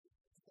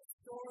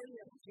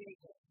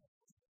Jacob.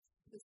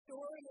 The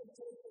story of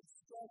Jacob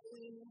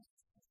struggling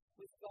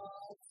with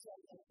God from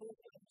the book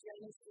of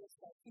Genesis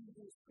that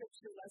Hebrew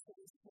scripture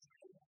lessons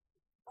today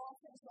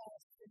offers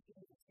us an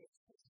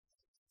invitation.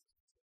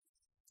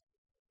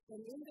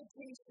 An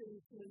invitation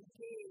to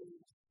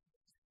engage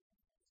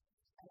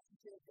as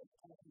Jacob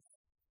does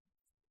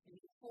in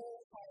a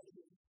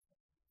wholehearted,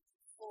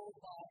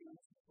 full-body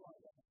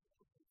struggle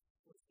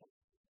with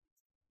God.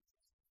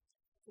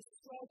 The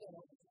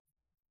struggle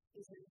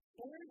is an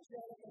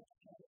energetic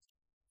attempt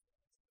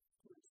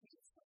to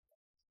achieve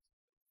something.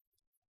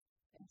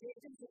 And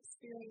Jacob's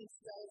experience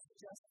does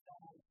just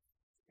that.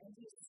 And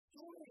his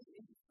story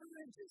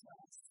encourages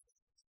us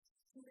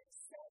to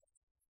accept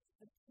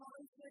the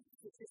conflict,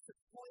 the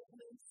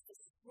disappointments, the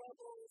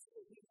struggles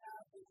that we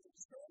have with the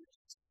church,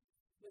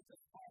 with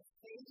our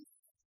faith,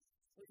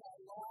 with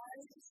our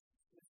lives,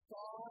 with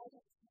God.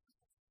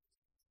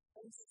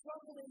 And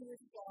struggling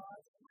with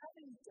God,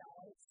 having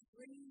doubts,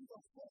 bringing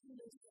the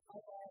wholeness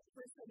of our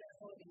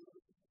personality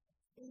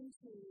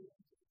into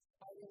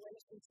our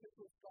relationship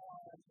with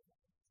God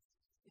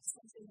is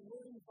something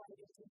we're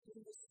invited to do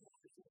this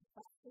morning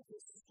after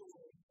this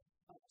story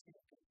of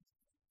Jacob.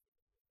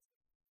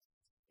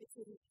 It's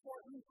an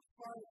important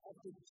part of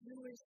the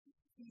Jewish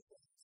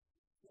people's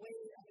way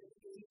of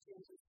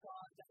engaging with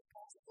God, that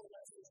gospel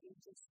message we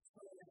just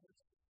heard.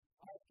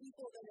 Our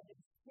people that have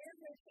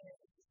inherited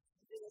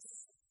this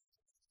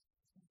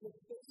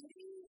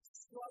debating,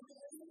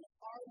 struggling,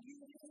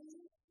 arguing,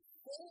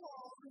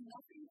 full-on,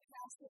 nothing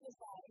passive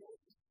about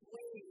it,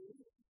 way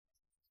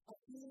of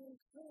being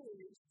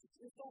encouraged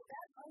with all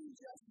that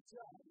unjust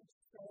judge.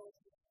 So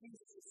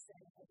Jesus is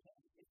saying, okay,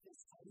 if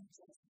this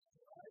unjust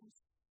judge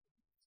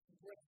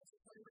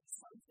breaks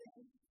something,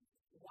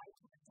 why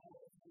can't I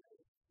do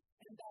it?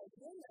 And that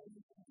woman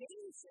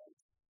gains it,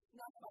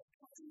 not by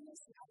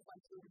kindness, not by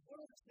good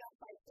works, not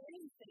by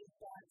anything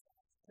but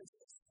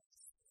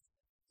persistence.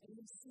 And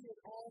we see it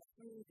all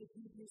through the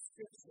Hebrew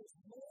scriptures.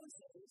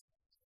 Moses,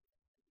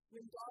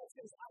 when God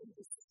says, I'm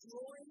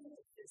destroying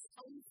this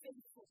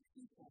unfaithful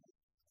people,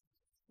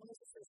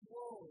 Moses says,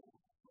 whoa,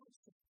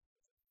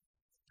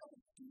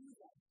 don't do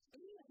that.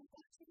 And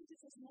God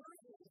changes his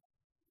mind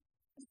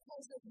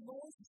because of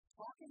Moses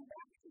talking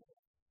back to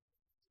him.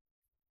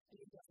 And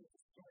he doesn't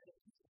destroy it.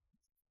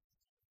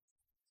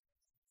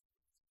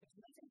 There's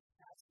nothing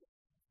passive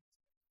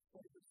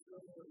or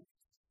reserved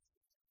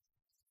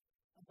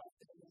about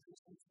the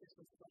relationship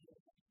with God.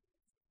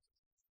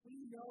 We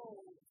know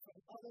from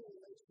other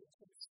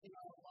relationships in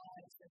our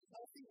lives that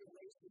healthy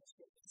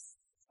relationships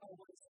are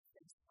ones that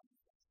face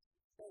conflict.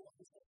 They're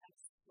ones that have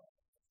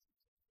struggle.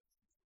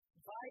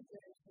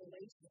 Vibrant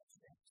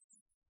relationships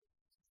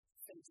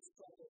face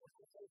struggle with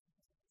hope.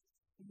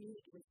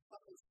 Meet with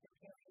couples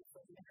preparing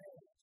for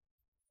marriage.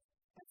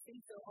 I think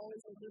they're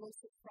always a little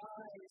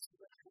surprised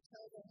when I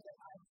tell them that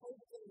I hope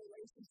the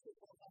relationship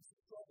will have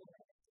struggle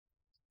in it.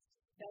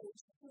 That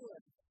is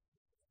good.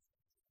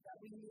 That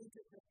we need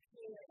to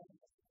prepare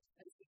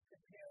as we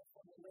prepare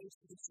for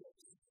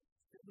relationships,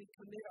 that we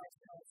commit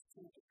ourselves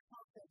to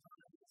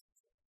compromise,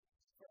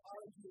 for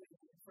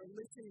arguing, for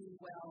listening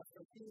well,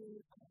 for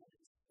being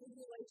honest. Good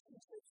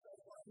relationships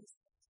are ones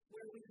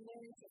where we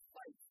learn to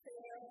fight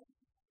fair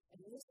and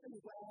listen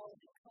well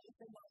and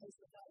compromise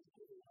without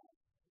giving up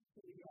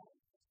who we are.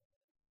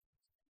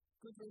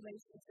 Good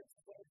relationships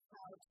where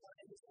our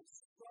times of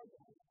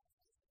struggle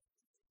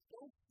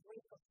don't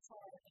break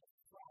apart and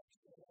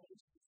fracture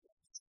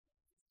relationships.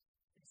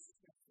 They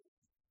strengthen.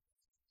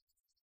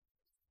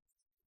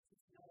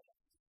 It's not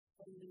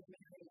only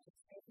marriage,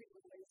 it's every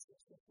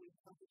relationship we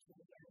come to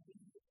where we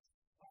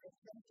are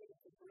attempting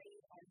to bring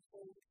our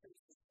whole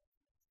person.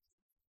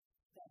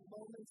 That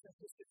moments of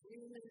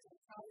disagreement and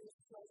power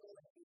struggle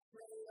and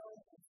betrayal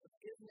and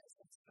forgiveness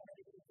and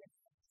starting again.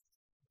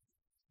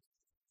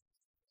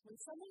 When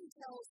someone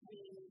tells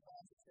me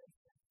about a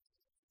person,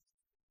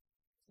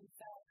 in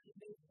fact, you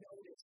may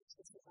notice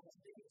this is one of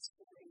the biggest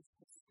stories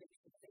in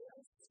Scripture. They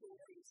are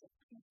stories of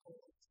people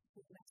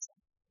who mess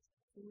up,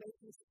 who make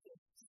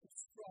mistakes, who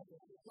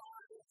struggle, who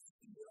lie,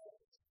 steal,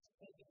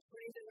 and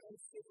betray their own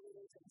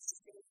siblings and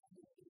escape from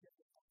the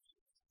difficulties.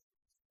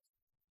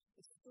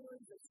 The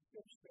stories of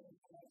Scripture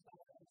are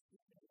about us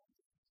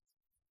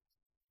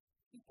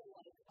people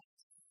like us,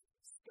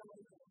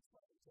 scoundrels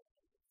like us,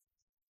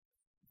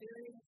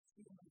 very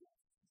human,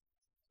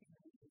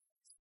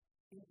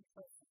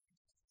 imperfect,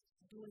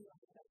 doing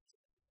our best.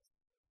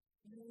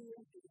 You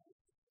and me,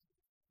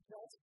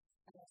 just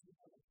as we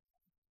are.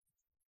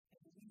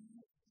 And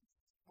we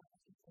are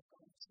people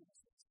God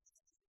chooses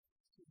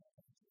to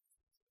love.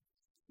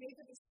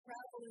 Jacob is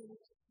traveling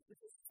with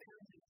his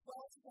family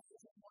 12 miles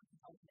from one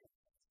mountain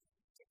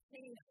to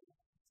Canaan,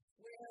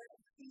 where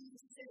he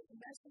sent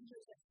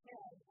messengers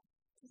ahead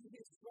to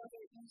his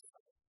brother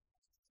Esau.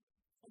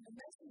 And the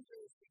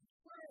messengers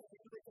returned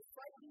with the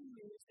frightening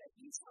news that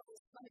Esau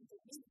was coming to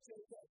meet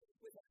Jacob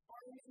with an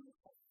army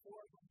of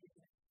 400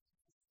 men.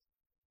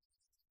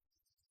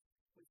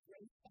 With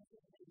great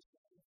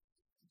expectation,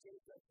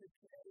 Jacob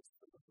prepares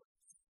for the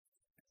first.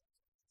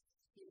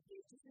 He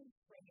engages in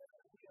prayer,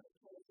 and we are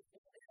told that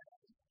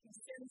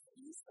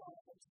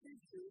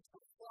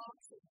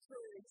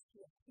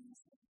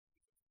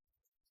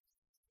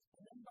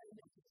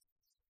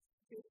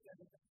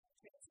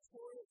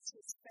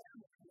his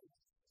family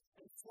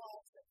and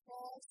flocks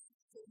across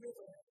the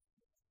river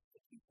to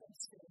keep them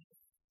safe.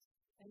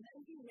 And then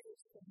he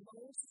makes the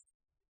most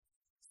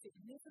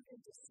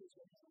significant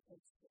decision of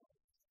his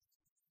life.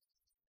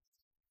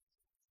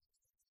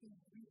 He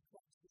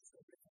recrosses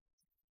the river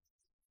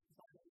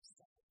by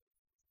himself.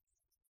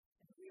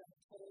 And we are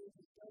told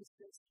he does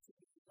this to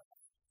be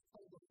left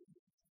alone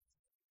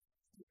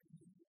to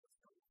commune with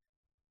God.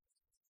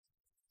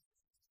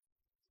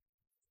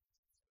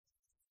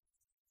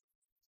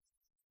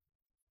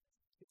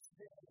 It's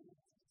then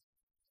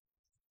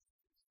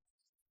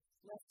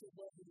left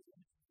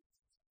alone,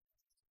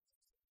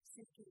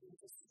 seeking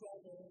the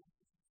struggle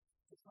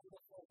to come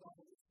before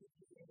God with who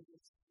he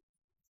is.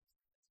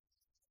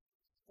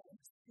 But a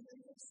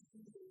mysterious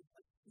being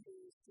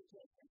appears to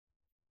him.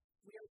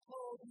 We are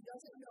told he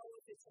doesn't know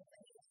if it's a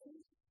man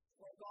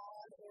or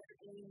God or an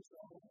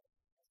angel,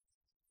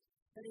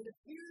 but it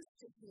appears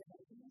to him,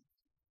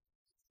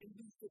 and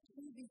he's the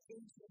two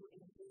begin to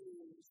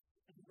engage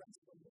and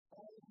wrestle with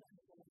all of them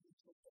going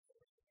to the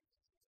Lord.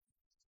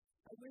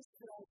 I wish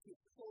that I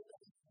could pull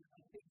up a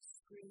big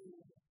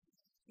screen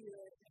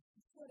here and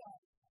put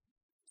up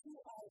two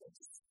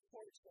artists'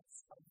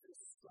 portraits of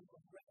this from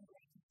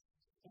Rembrandt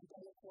and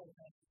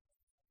Delacroix.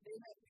 They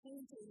have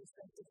paintings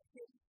that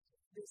depict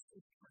this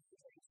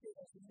portrait.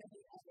 There's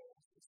many others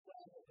as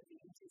well that would be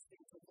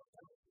interesting to look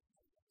at.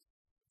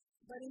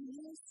 But in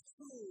these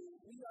two,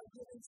 we are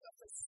given such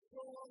a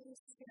strong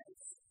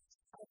sense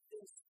of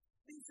this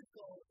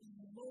physical,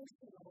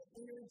 emotional,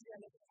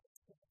 energetic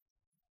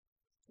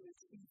to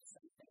achieve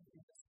something in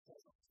this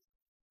world.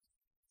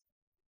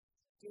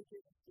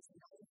 Jacob is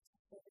not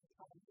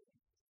overcome.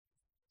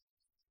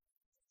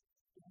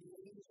 And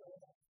the angel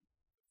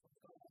of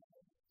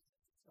God,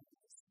 from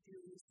this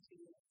furious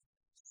being,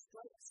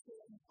 strikes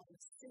him on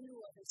the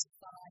sinew of his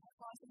thigh,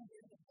 causing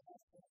him to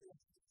pass the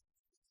earth,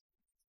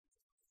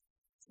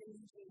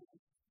 changing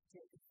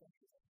Jacob's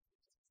life.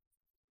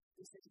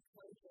 This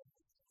encounter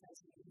has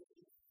made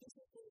a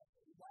physical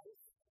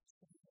life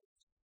change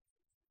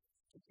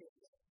to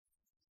Jacob.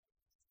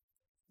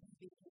 And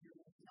became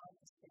not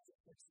a special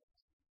person.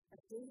 At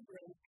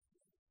daybreak,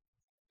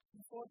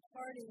 before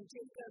parting,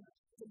 Jacob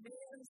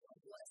demands a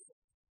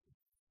blessing.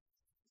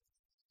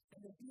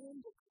 And the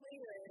being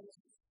declares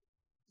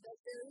that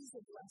there is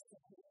a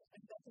blessing,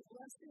 and that the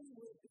blessing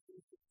will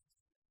be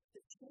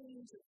the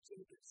change of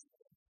Jacob's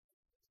life.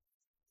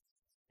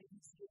 And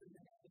he's given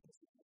that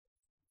blessing.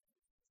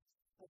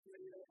 A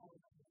greater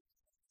honor.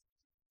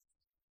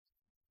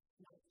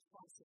 Not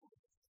possible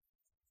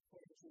for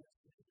a Jewish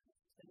man,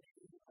 the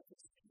name of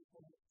his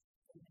people,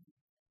 the name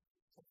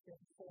of their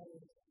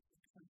whole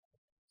country.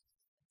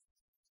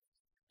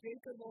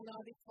 Jacob will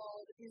now be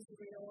called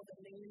Israel, the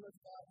name of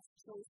God's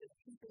chosen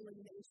people and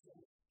nation.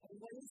 And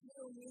what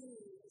Israel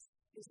means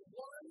is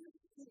one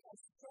who has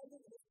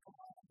struggled with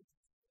God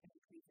and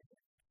created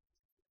him.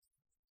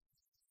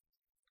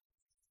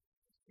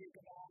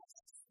 Jacob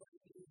asks what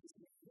he means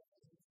with him,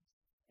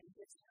 and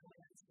gets no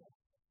answer.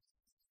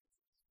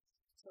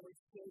 So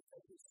it's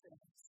Jacob who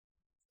says,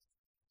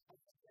 I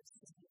have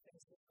seen the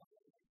face of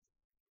God.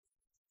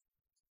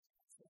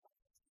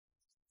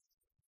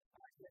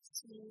 I have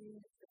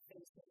seen the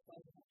face of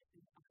God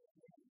in my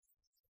life.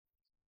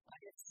 I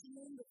have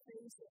seen the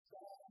face of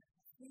God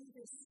through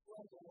this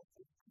struggle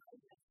that I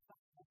have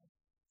found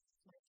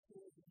my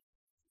children.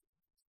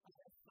 I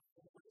have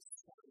found my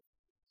son.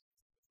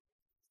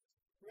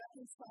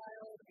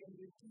 Reconciled and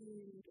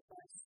redeemed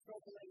by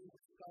struggling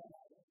with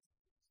God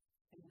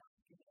and not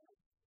giving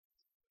up.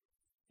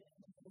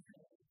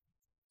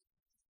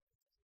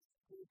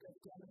 Jacob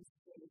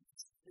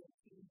demonstrates that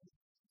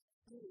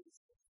he is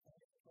a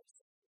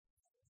person.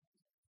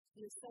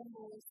 He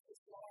assembles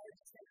his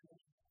large family,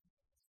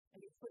 and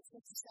he puts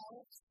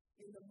himself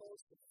in the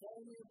most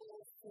vulnerable,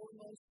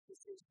 foremost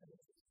position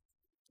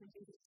to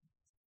meet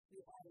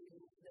the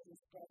army that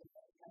his brother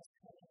has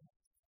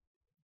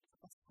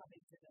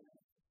coming to them.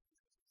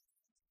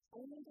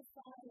 Only to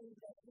find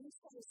that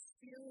Esau's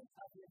spirit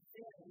of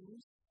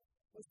revenge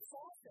was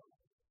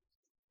softened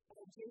by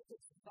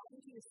Jacob's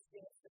bounteous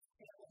gift of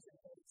camels and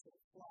goats and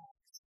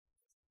flocks.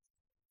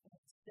 And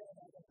instead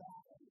of a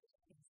battle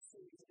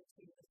ensues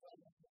between the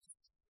brothers,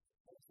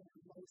 there's an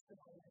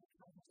emotional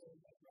encounter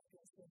of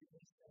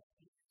reconciliation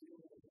and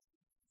fury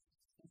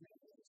in their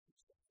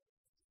relationship.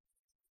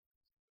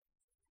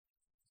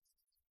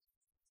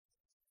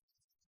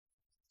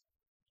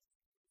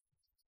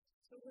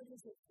 So what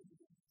is it for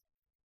you?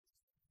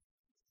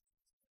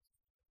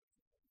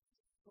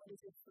 What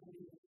is it for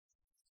you?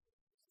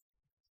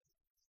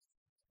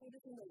 Put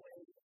it in the way.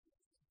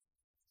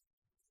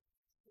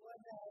 What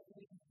have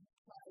we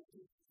tried to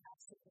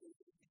passively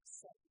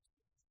accept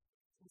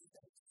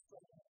instead of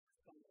struggling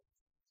from it?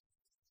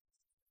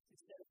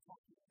 Instead of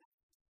talking about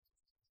it?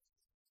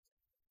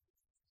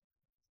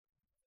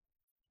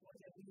 What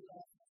have we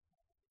left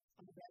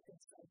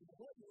unreconciled?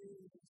 What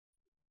news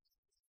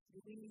do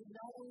we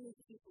not only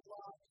keep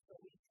locked, but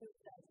we put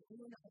that we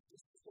don't have to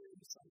pull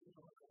something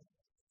over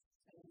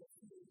and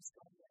refuse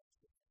from it?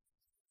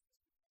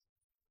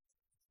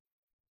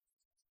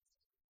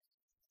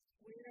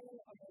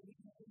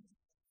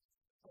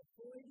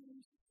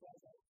 avoiding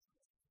struggle,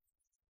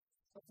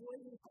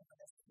 avoiding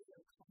honesty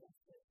or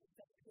conflict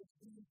that could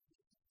lead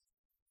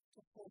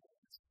to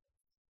wholeness,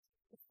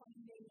 to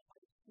finding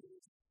our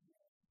peace.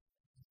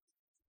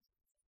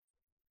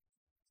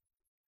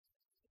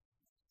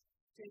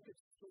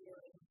 Jacob's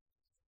story,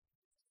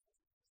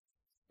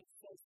 it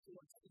says to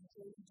us,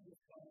 engage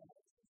with God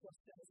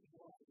just as He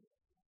was.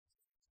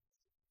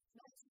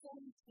 Not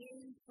some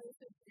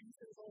imperfect,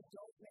 reasonable,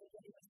 don't make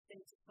any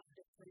mistakes kind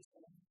of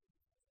person.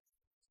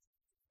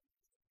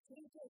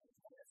 Jacob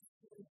has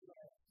free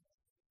will,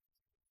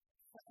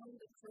 found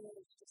the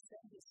courage to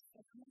send his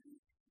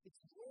family, his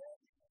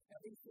work,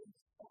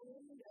 everything's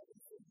owned,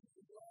 everything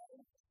he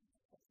loved,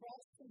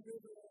 across the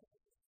river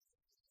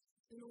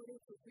in order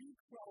to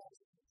recross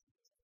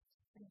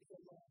and be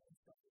alone with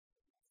God.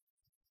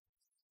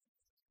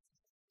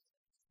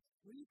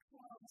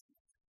 Recross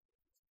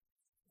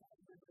that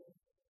river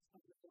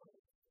of the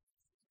Lord.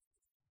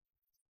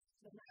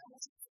 The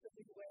mask that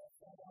we wear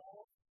fall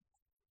off.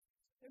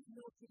 There's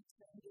no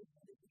pretending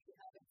that we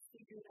haven't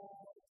figured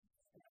out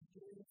and I'm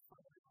doing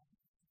fine.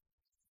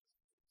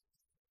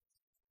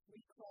 We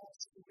cross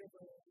the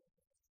river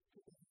to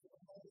be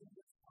alone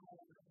with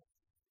God,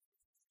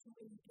 to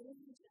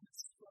engage in a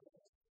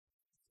struggle,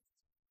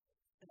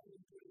 and we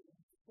bring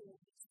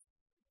fullness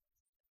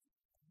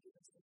and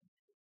unity.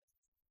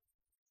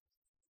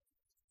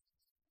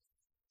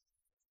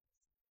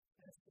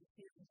 As the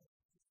hymn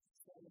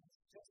says,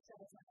 just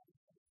as I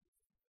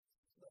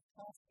was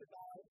tossed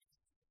about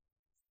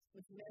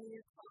with many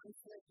a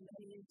conflict,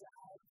 many a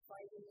doubt,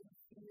 fighting and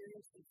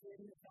fears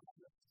within the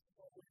battle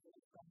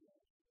away from me.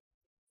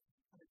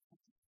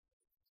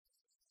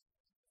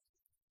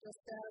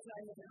 Just as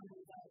I am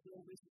without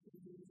your wisdom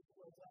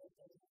or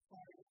welcome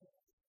heart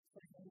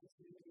for him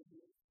to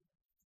me.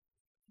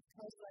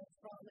 Because I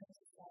promise